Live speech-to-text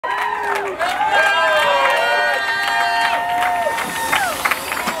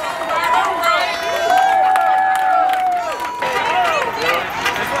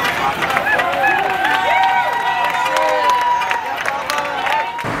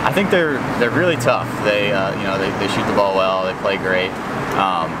I think they're really tough. They you know, they shoot the ball well. They play great.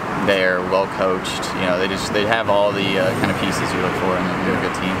 They're well coached. You know, they have all the kind of pieces you look for, and they're a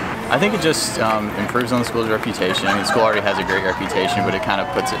good team. I think it just improves on the school's reputation. I mean, the school already has a great reputation, but it kind of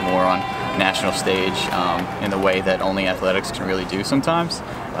puts it more on national stage in the way that only athletics can really do sometimes.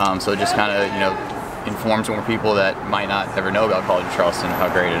 So it just kind of, you know, informs more people that might not ever know about College of Charleston and how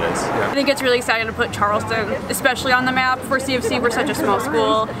great it is. I think it's really exciting to put Charleston, especially on the map for CofC. We're such a small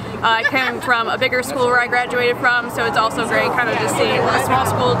school. I came from a bigger school where I graduated from, so it's also great kind of just seeing a small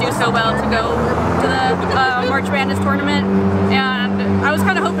school do so well to go to the March Madness tournament. And I was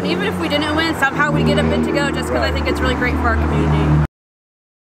kind of hoping even if we didn't win, somehow we'd get a bid to go, just because I think it's really great for our community.